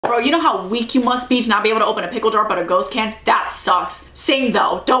bro, you know how weak you must be to not be able to open a pickle jar but a ghost can? That sucks. Same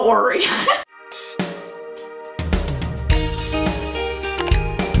though, don't worry.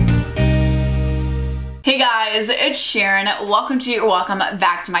 Hey guys, it's Sharon. Welcome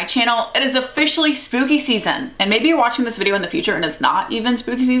back to my channel. It is officially spooky season. And maybe you're watching this video in the future and it's not even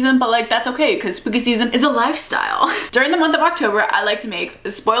spooky season, but like that's okay because spooky season is a lifestyle. During the month of October, I like to make,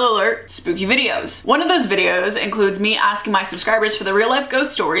 spoiler alert, spooky videos. One of those videos includes me asking my subscribers for the real life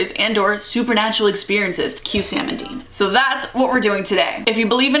ghost stories and or supernatural experiences. Cue Sam and Dean. So that's what we're doing today. If you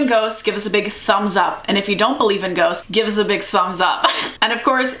believe in ghosts, give us a big thumbs up. And if you don't believe in ghosts, give us a big thumbs up. And of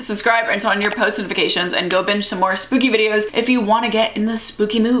course, subscribe and turn on your post notifications and go binge some more spooky videos if you want to get in the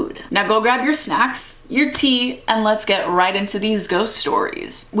spooky mood. Now go grab your snacks, your tea, and let's get right into these ghost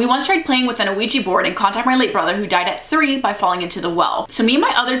stories. We once tried playing with an Ouija board and contact my late brother who died at 3 by falling into the well. So me and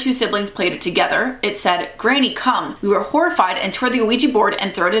my other 2 siblings played it together. It said, "Granny, come." We were horrified and tore the Ouija board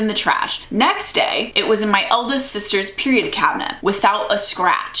and threw it in the trash. Next day, it was in my eldest sister's period cabinet without a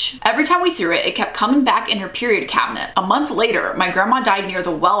scratch. Every time we threw it, it kept coming back in her period cabinet. A month later, my grandma died near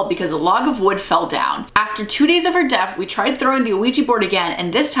the well because a log of wood fell down. After 2 days of her death, we tried throwing the Ouija board again,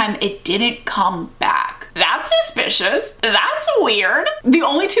 and this time it didn't come back. That's suspicious. That's weird. The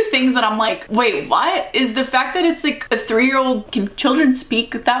only 2 things that I'm like, wait, what? Is the fact that it's like a 3-year-old. Can children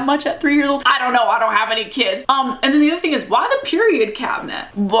speak that much at 3 years old? I don't know. I don't have any kids. And then the other thing is, why the period cabinet?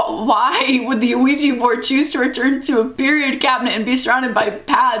 Why would the Ouija board choose to return to a period cabinet and be surrounded by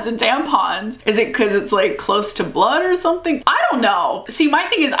pads and tampons? Is it because it's like close to blood or something? I don't know. See, my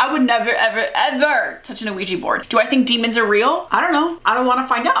thing is, I would never, ever, ever touch an Ouija board. Do I think demons are real? I don't know. I don't want to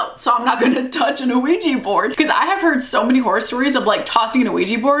find out. So I'm not gonna touch an Ouija board because I have heard so many horror stories of like tossing an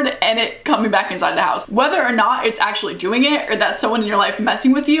Ouija board and it coming back inside the house. Whether or not it's actually doing it or that's someone in your life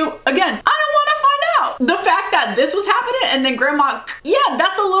messing with you, again, I don't want to find out. The fact that this was happening and then grandma, yeah,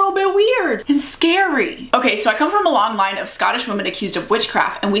 that's a little bit weird and scary. Okay, so I come from a long line of Scottish women accused of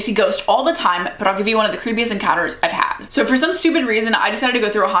witchcraft and we see ghosts all the time, but I'll give you one of the creepiest encounters I've had. So for some stupid reason, I decided to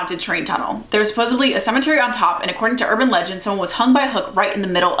go through a haunted train tunnel. There was supposedly a cemetery on top, and according to urban legend, someone was hung by a hook right in the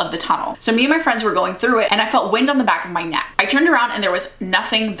middle of the tunnel. So me and my friends were going through it and I felt wind on the back of my neck. I turned around and there was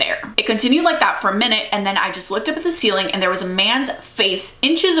nothing there. It continued like that for a minute and then I just looked up at the ceiling and there was a man's face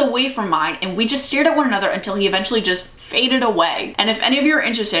inches away from mine and we just stared at one another until he eventually just faded away. And if any of you are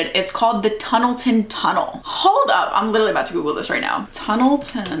interested, it's called the Tunnelton Tunnel. Hold up, I'm literally about to Google this right now.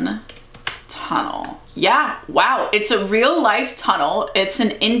 Tunnelton Tunnel. Yeah, wow, it's a real life tunnel. It's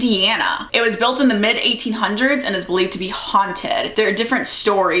in Indiana. It was built in the mid 1800s and is believed to be haunted. There are different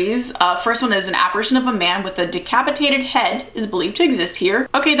stories. First one is an apparition of a man with a decapitated head is believed to exist here.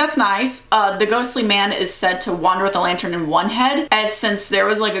 Okay, that's nice. The ghostly man is said to wander with a lantern in one head, as since there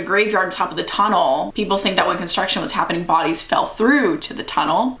was like a graveyard on top of the tunnel, people think that when construction was happening, bodies fell through to the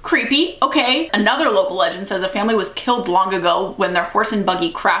tunnel. Creepy, okay. Another local legend says a family was killed long ago when their horse and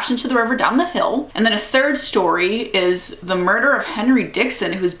buggy crashed into the river down the hill. And then a third story is the murder of Henry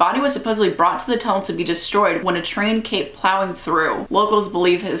Dixon, whose body was supposedly brought to the tunnel to be destroyed when a train came plowing through. Locals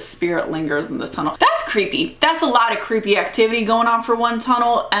believe his spirit lingers in the tunnel. That's creepy. That's a lot of creepy activity going on for one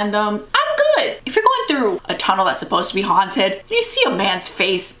tunnel, and I'm good. If you're going through a tunnel that's supposed to be haunted and you see a man's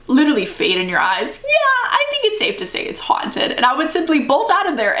face literally fade in your eyes, yeah, I think it's safe to say it's haunted, and I would simply bolt out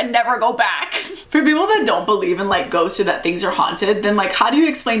of there and never go back. For people that don't believe in like ghosts or that things are haunted, then like how do you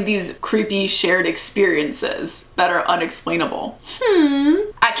explain these creepy shared experiences that are unexplainable?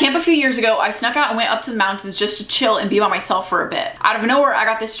 At camp a few years ago, I snuck out and went up to the mountains just to chill and be by myself for a bit. Out of nowhere, I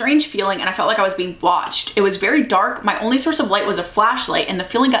got this strange feeling and I felt like I was being watched. It was very dark. My only source of light was a flashlight and the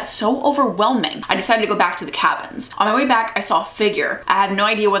feeling got so overwhelming. I decided to go back to the cabins. On my way back, I saw a figure. I have no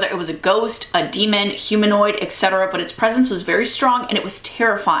idea whether it was a ghost, a demon, humanoid, etc., but its presence was very strong and it was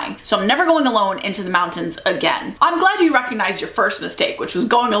terrifying. So I'm never going alone into the mountains again. I'm glad you recognized your first mistake, which was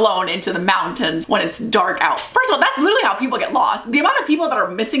going alone into the mountains when it's dark out. First of all, that's literally how people get lost. The amount of people that are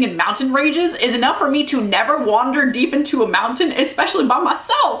missing in mountain ranges is enough for me to never wander deep into a mountain, especially by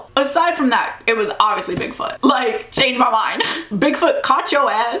myself. Aside from that, it was obviously Bigfoot. Like, changed my mind. Bigfoot caught your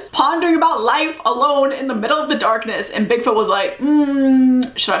ass pondering about life alone in the middle of the darkness, and Bigfoot was like,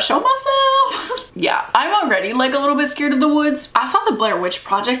 should I show myself? Yeah, I'm already like a little bit scared of the woods. I saw the Blair Witch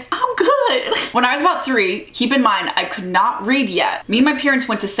Project. I'm good. When I was about 3, keep in mind, I could not read yet. Me and my parents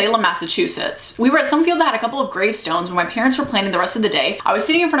went to Salem, Massachusetts. We were at some field that had a couple of gravestones. When my parents were planning the rest of the day, I was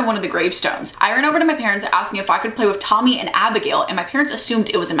sitting in front of one of the gravestones. I ran over to my parents asking if I could play with Tommy and Abigail, and my parents assumed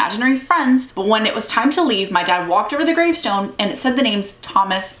it was imaginary friends, but when it was time to leave, my dad walked over the gravestone and it said the names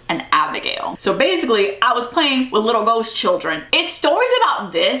Thomas and Abigail. So basically, I was playing with little ghost children. It's stories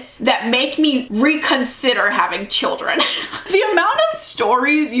about this that make me reconsider having children. The amount of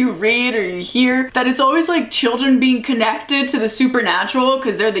stories you read or you hear that it's always like children being connected to the supernatural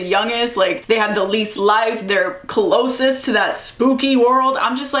because they're the youngest, like they have the least life, they're closest to that spooky world.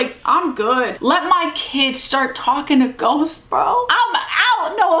 I'm just like, I'm good. Let my kids start talking to ghosts, bro. I'm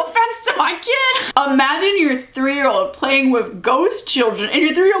out. No offense to my kid. Imagine your 3-year-old playing with ghost children and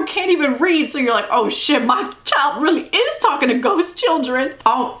your 3-year-old can't even read, so you're like, oh shit, my child really is talking to ghost children.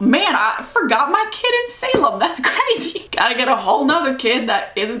 Oh man, I forgot my kid in Salem. That's crazy. Gotta get a whole nother kid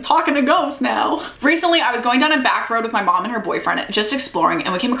that isn't talking to ghosts now. Recently, I was going down a back road with my mom and her boyfriend, just exploring,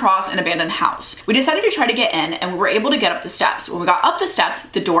 and we came across an abandoned house. We decided to try to get in, and we were able to get up the steps. When we got up the steps,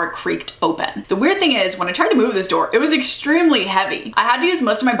 the door creaked open. The weird thing is, when I tried to move this door, it was extremely heavy. I had to use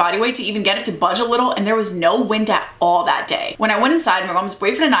most of my body weight to even get it to budge a little, and there was no wind at all that day. When I went inside, my mom's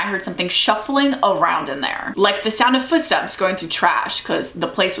boyfriend and I heard something shuffling around in there, like the sound of footsteps going through trash, because the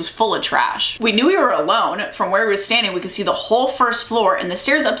place was full of trash. We knew we were alone. From where we were standing, we could see the whole first floor, and the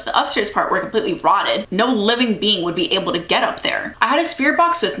stairs up to the upstairs part were completely rotted. No living being would be able to get up there. I had a spirit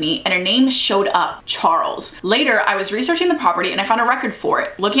box with me, and her name showed up, Charles. Later, I was researching the property, and I found a record for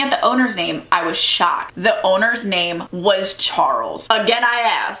it. Looking at the owner's name, I was shocked. The owner's name was Charles. Again, I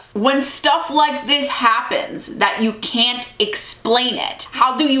ask, when stuff like this happens that you can't explain it,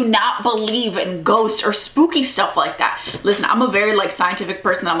 how do you not believe in ghosts or spooky stuff like that? Listen, I'm a very like scientific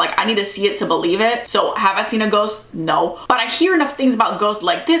person. I'm like, I need to see it to believe it. So have I seen a ghost? No. But I hear enough things about ghosts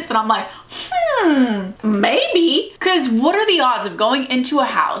like this that I'm like, maybe. Because what are the odds of going into a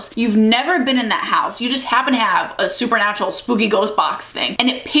house, you've never been in that house, you just happen to have a supernatural spooky ghost box thing, and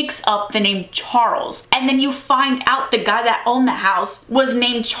it picks up the name Charles, and then you find out the guy that owned the house was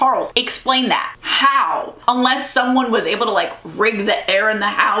named Charles. Explain that. How? Unless someone was able to like rig the air in the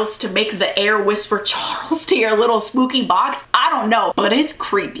house to make the air whisper Charles to your little spooky box. I don't know, but it's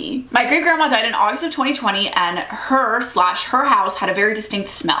creepy. My great grandma died in August of 2020, and her house had a very distinct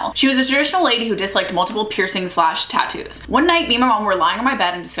smell. She was a traditional lady who disliked multiple piercings / tattoos. One night, me and my mom were lying on my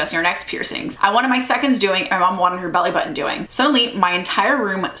bed and discussing our next piercings. I wanted my seconds doing, and my mom wanted her belly button doing. Suddenly, my entire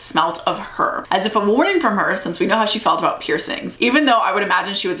room smelled of her, as if a warning from her, since we know how she felt about piercings. Even though I would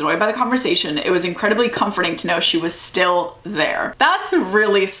imagine she was annoyed by the conversation, it was incredibly comforting to know she was still there. That's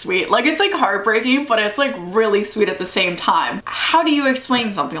really sweet. Like, it's like heartbreaking, but it's like really sweet at the same time. How do you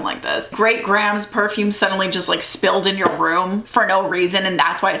explain something like this? Great Graham's perfume suddenly just like spilled in your room for no reason, and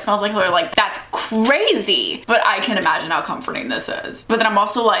that's why it smells like her. Like, that's crazy. But I can imagine how comforting this is. But then I'm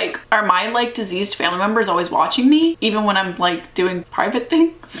also like, are my like deceased family members always watching me, even when I'm like doing private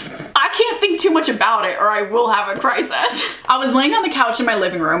things? I can't think too much about it or I will have a crisis. I was laying on the couch in my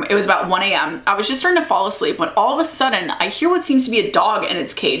living room. It was about 1 a.m. I was just starting to fall asleep when all of a sudden I hear what seems to be a dog in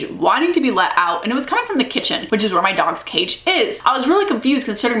its cage wanting to be let out, and it was coming from the kitchen, which is where my dog's cage is. I was really confused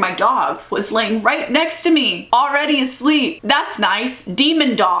considering my dog was laying right next to me, already asleep. That's nice.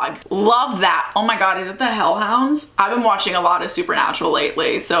 Demon dog. Love that. Oh my god, is it the Hellhounds? I've been watching a lot of Supernatural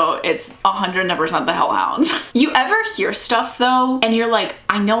lately, so it's 100% the Hellhounds. You ever hear stuff though, and you're like,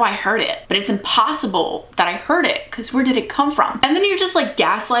 I know I heard it, but it's impossible that I heard it, because where did it come from? And then you're just like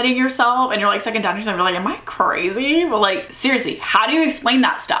gaslighting yourself, and you're like second down yourself, you're like, am I crazy? But like, seriously, how do you explain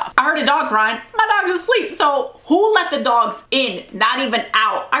that stuff? I heard a dog crying, my dog's asleep, so who let the dogs in? Not even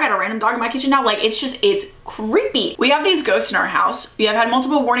out. I got a random dog in my kitchen now. Like, it's creepy. We have these ghosts in our house. We have had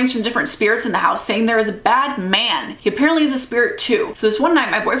multiple warnings from different spirits in the house saying there is a bad man. He apparently is a spirit too. So this one night,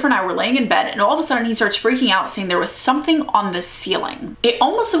 my boyfriend and I were laying in bed, and all of a sudden he starts freaking out saying there was something on the ceiling. It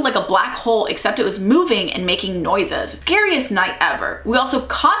almost looked like a black hole, except it was moving and making noises. Scariest night ever. We also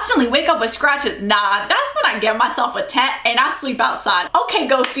constantly wake up with scratches. Nah, that's when I get myself a tent and I sleep outside. Okay,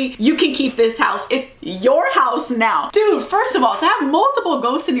 ghosty, you can keep this house. It's your house now. Dude, first of all, to have multiple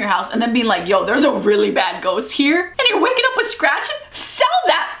ghosts in your house and then being like, yo, there's a really bad ghost here, and you're waking up with scratches? Sell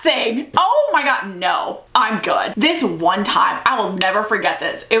that thing. Oh my god, no. I'm good. This one time, I will never forget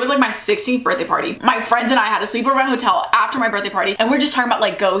this. It was like my 16th birthday party. My friends and I had a sleepover at a hotel after my birthday party, and we're just talking about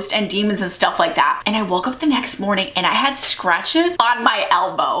like ghosts and demons and stuff like that. And I woke up the next morning and I had scratches on my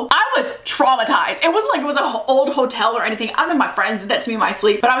elbow. I was traumatized. It wasn't like it was an old hotel or anything. I don't know, my friends did that to me in my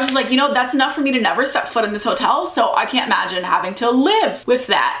sleep, but I was just like, you know, that's enough for me to never step foot in this hotel, so I can't imagine having to live with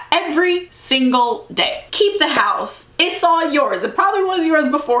that every single day. Keep the house. It's all yours. It probably was yours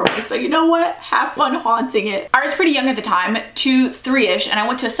before me, so you know what? Have fun haunting it. I was pretty young at the time, 2, 3-ish, and I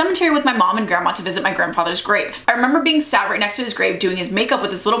went to a cemetery with my mom and grandma to visit my grandfather's grave. I remember being sat right next to his grave doing his makeup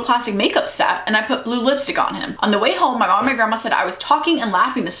with this little plastic makeup set, and I put blue lipstick on him. On the way home, my mom and my grandma said I was talking and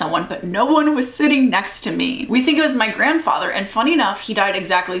laughing to someone, but no one was sitting next to me. We think it was my grandfather, and funny enough, he died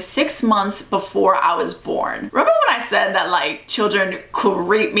exactly 6 months before I was born. porn. Remember when I said that like children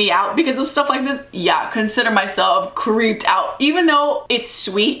creep me out because of stuff like this? Yeah, consider myself creeped out. Even though it's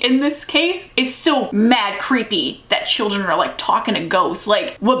sweet in this case, it's still mad creepy that children are like talking to ghosts.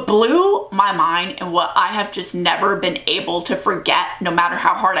 Like, what blew my mind and what I have just never been able to forget, no matter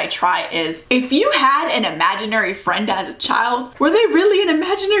how hard I try, is if you had an imaginary friend as a child, were they really an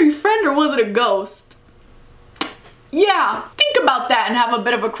imaginary friend or was it a ghost? Yeah, think about that and have a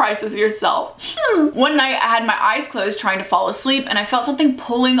bit of a crisis yourself. One night I had my eyes closed trying to fall asleep and I felt something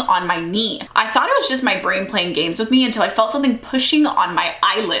pulling on my knee. I thought it was just my brain playing games with me until I felt something pushing on my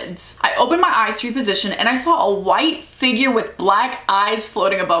eyelids. I opened my eyes to reposition and I saw a white figure with black eyes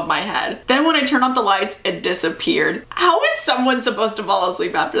floating above my head. Then when I turned off the lights, it disappeared. How is someone supposed to fall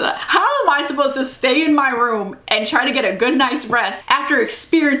asleep after that? How am I supposed to stay in my room and try to get a good night's rest after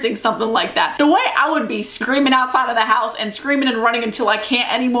experiencing something like that? The way I would be screaming outside of the house and screaming and running until I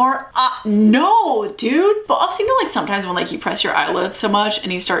can't anymore. No, dude. But also, you know, like sometimes when like you press your eyelids so much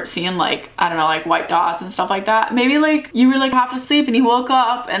and you start seeing like, I don't know, like white dots and stuff like that. Maybe like you were like half asleep and you woke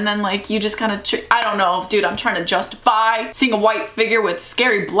up and then like you just kind of, I don't know, dude, I'm trying to justify seeing a white figure with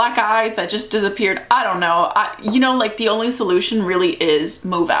scary black eyes that just disappeared. I don't know. You know, like the only solution really is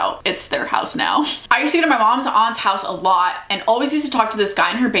move out. It's their house now. I used to go to my mom's aunt's house a lot and always used to talk to this guy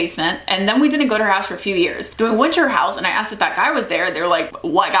in her basement, and then we didn't go to her house for a few years. Then we went to her house and I asked if that guy was there. They were like,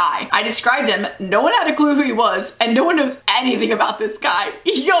 what guy? I described him. No one had a clue who he was and no one knows anything about this guy.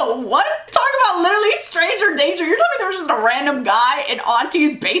 Yo, what? Talk about literally stranger danger. You're telling me there was just a random guy in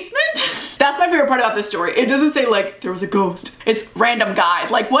auntie's basement? That's my favorite part about this story. It doesn't say like there was a ghost. It's random guy.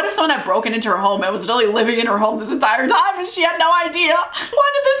 Like, what if someone had broken into her home and was literally living in her home this entire time and she had no idea?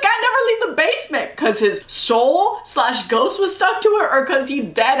 Why did this guy never leave the basement? Because his soul / ghost was stuck to it, or because he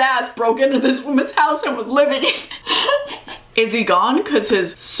dead ass broke into this woman's house and was living? Is he gone because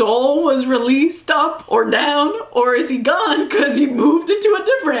his soul was released up or down? Or is he gone because he moved into a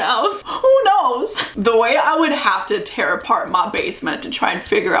different house? Who knows? The way I would have to tear apart my basement to try and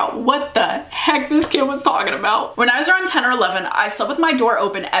figure out what the heck this kid was talking about. When I was around 10 or 11, I slept with my door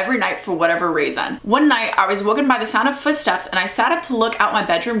open every night for whatever reason. One night, I was woken by the sound of footsteps and I sat up to look out my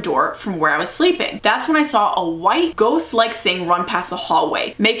bedroom door from where I was sleeping. That's when I saw a white ghost-like thing run past the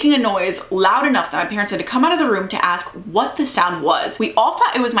hallway, making a noise loud enough that my parents had to come out of the room to ask what the sound was. We all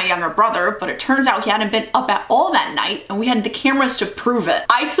thought it was my younger brother, but it turns out he hadn't been up at all that night and we had the cameras to prove it.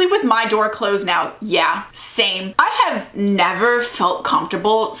 I sleep with my door closed now. Yeah, same. I have never felt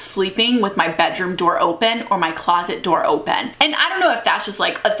comfortable sleeping with my bedroom door open or my closet door open. And I don't know if that's just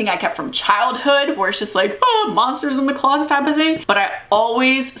like a thing I kept from childhood where it's just like, oh, monsters in the closet type of thing, but I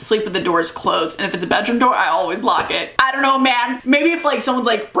always sleep with the doors closed. And if it's a bedroom door, I always lock it. I don't know, man. Maybe if like someone's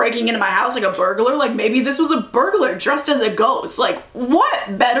like breaking into my house like a burglar, like maybe this was a burglar dressed as a ghost. Like,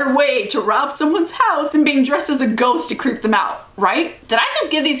 what better way to rob someone's house than being dressed as a ghost to creep them out, right? Did I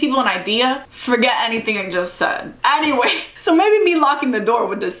just give these people an idea? Forget anything I just said. Anyway, so maybe me locking the door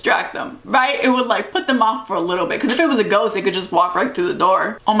would distract them, right? It would like put them off for a little bit, because if it was a ghost, they could just walk right through the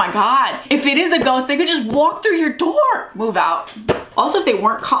door. Oh my God. If it is a ghost, they could just walk through your door. Move out. Also, if they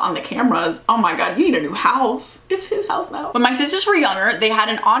weren't caught on the cameras, oh my God, you need a new house. It's his house now. When my sisters were younger, they had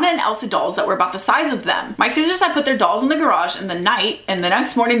an Anna and Elsa dolls that were about the size of them. My sisters had put their dolls in the garage in the night, and the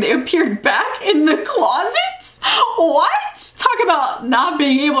next morning they appeared back in the closet? What? Talk about not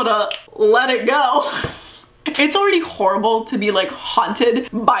being able to let it go. It's already horrible to be like haunted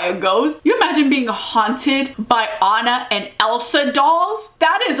by a ghost. You imagine being haunted by Anna and Elsa dolls?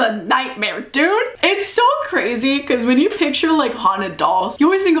 That is a nightmare, dude. It's so crazy because when you picture like haunted dolls, you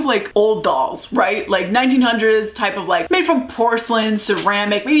always think of like old dolls, right? Like 1900s type of like made from porcelain,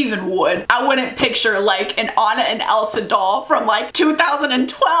 ceramic, maybe even wood. I wouldn't picture like an Anna and Elsa doll from like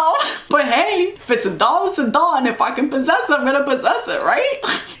 2012. But hey, if it's a doll, it's a doll, and if I can possess it, I'm gonna possess it, right?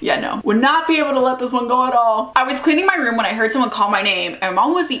 Yeah, no. Would not be able to let this one go at all. I was cleaning my room when I heard someone call my name, and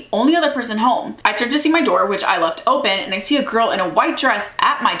Mom was the only other person home. I turned to see my door, which I left open, and I see a girl in a white dress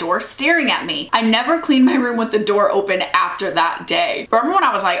at my door staring at me. I never cleaned my room with the door open after that day. Remember when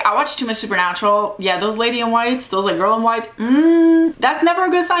I was like, I watched too much Supernatural? Yeah, those lady in whites, those like girl in whites, that's never a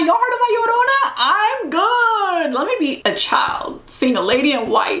good sign. Y'all heard about Yorona? I'm good. Let me be a child seeing a lady in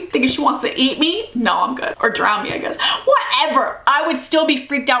white thinking she wants to eat me. No, I'm good. Or drown me, I guess. Whatever. I would still be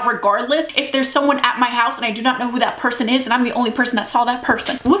freaked out regardless if there's someone at my house and I do not know who that person is and I'm the only person that saw that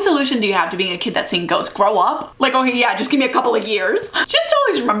person. What solution do you have to being a kid that's seeing ghosts? Grow up? Like, okay, yeah, just give me a couple of years. Just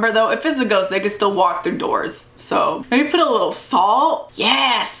always remember though, if it's a ghost, they can still walk through doors. So maybe put a little salt.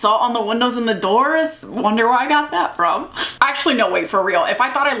 Yeah, salt on the windows and the doors. Wonder where I got that from. Actually, no, wait, for real. If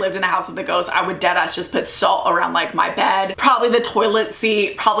I thought I lived in a house with a ghost, I would deadass just put salt all around like my bed, probably the toilet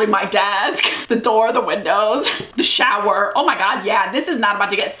seat, probably my desk, the door, the windows, the shower. Oh my God, yeah, this is not about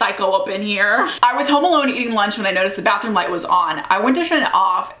to get psycho up in here. I was home alone eating lunch when I noticed the bathroom light was on. I went to turn it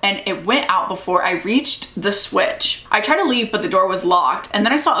off and it went out before I reached the switch. I tried to leave, but the door was locked. And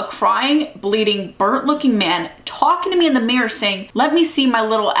then I saw a crying, bleeding, burnt looking man talking to me in the mirror saying, "Let me see my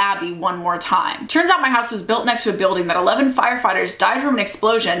little Abby one more time." Turns out my house was built next to a building that 11 firefighters died from an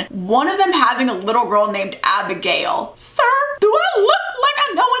explosion, one of them having a little girl named Abigail. Sir, do I look like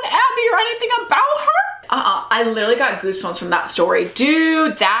I know an Abby or anything about her? I literally got goosebumps from that story.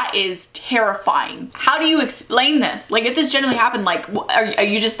 Dude, that is terrifying. How do you explain this? Like, if this genuinely happened, like, are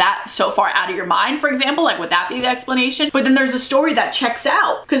you just that so far out of your mind, for example? Like, would that be the explanation? But then there's a story that checks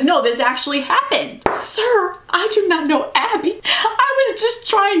out. Because no, this actually happened. Sir, I do not know Abby. I was just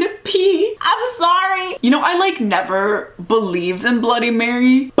trying to pee. I'm sorry. You know, I like never believed in Bloody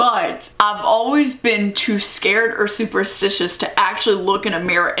Mary, but I've always been too scared or superstitious to actually look in a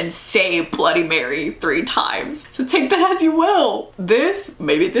mirror and say Bloody Mary 3 times. So take that as you will. This,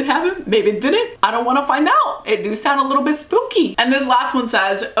 maybe it did happen, maybe it didn't. I don't want to find out. It do sound a little bit spooky. And this last one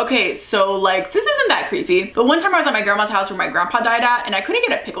says, okay, so like, this isn't that creepy, but one time I was at my grandma's house where my grandpa died at, and I couldn't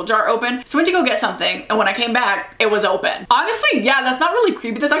get a pickle jar open, so I went to go get something, and when I came back, it was open. Honestly, yeah, that's not really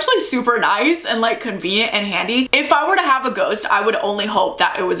creepy. That's actually super nice and like convenient and handy. If I were to have a ghost, I would only hope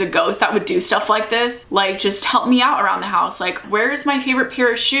that it was a ghost that would do stuff like this. Like, just help me out around the house. Like, where's my favorite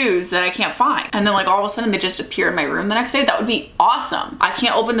pair of shoes that I can't find? And then like all of a sudden they just appear in my room the next day. That would be awesome. I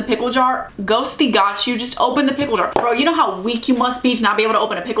can't open the pickle jar. Ghosty got you. Just open the pickle jar. Bro, you know how weak you must be to not be able to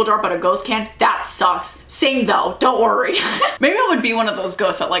open a pickle jar, but a ghost can? That sucks. Same though, don't worry. Maybe I would be one of those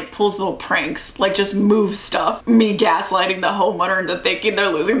ghosts that like pulls little pranks, like just moves stuff. Me gaslighting the homeowner into thinking they're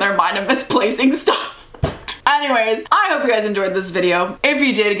losing their mind and misplacing stuff. Anyways, I hope you guys enjoyed this video. If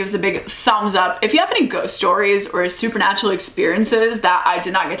you did, give us a big thumbs up. If you have any ghost stories or supernatural experiences that I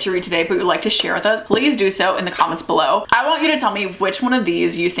did not get to read today but would like to share with us, please do so in the comments below. I want you to tell me which one of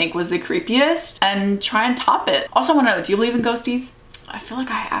these you think was the creepiest and try and top it. Also, I want to know, do you believe in ghosties? I feel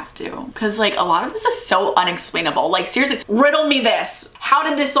like I have to, because like a lot of this is so unexplainable. Like, seriously, riddle me this. How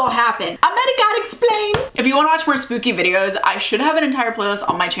did this all happen? I bet it got explained. If you want to watch more spooky videos, I should have an entire playlist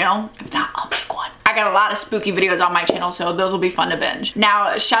on my channel. If not, I'll make one. I got a lot of spooky videos on my channel, so those will be fun to binge.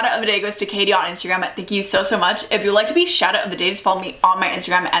 Now, shout out of the day goes to Katie on Instagram. Thank you so much. If you'd like to be shout out of the day, just follow me on my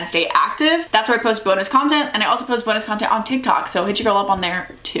Instagram and stay active. That's where I post bonus content, and I also post bonus content on TikTok, so hit your girl up on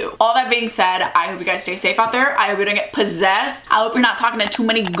there too. All that being said, I hope you guys stay safe out there. I hope you don't get possessed. I hope you're not talking to too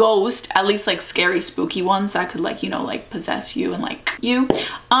many ghosts, at least like scary, spooky ones that could like, you know, like possess you and like you.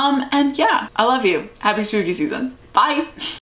 And yeah, I love you. Happy spooky season. Bye.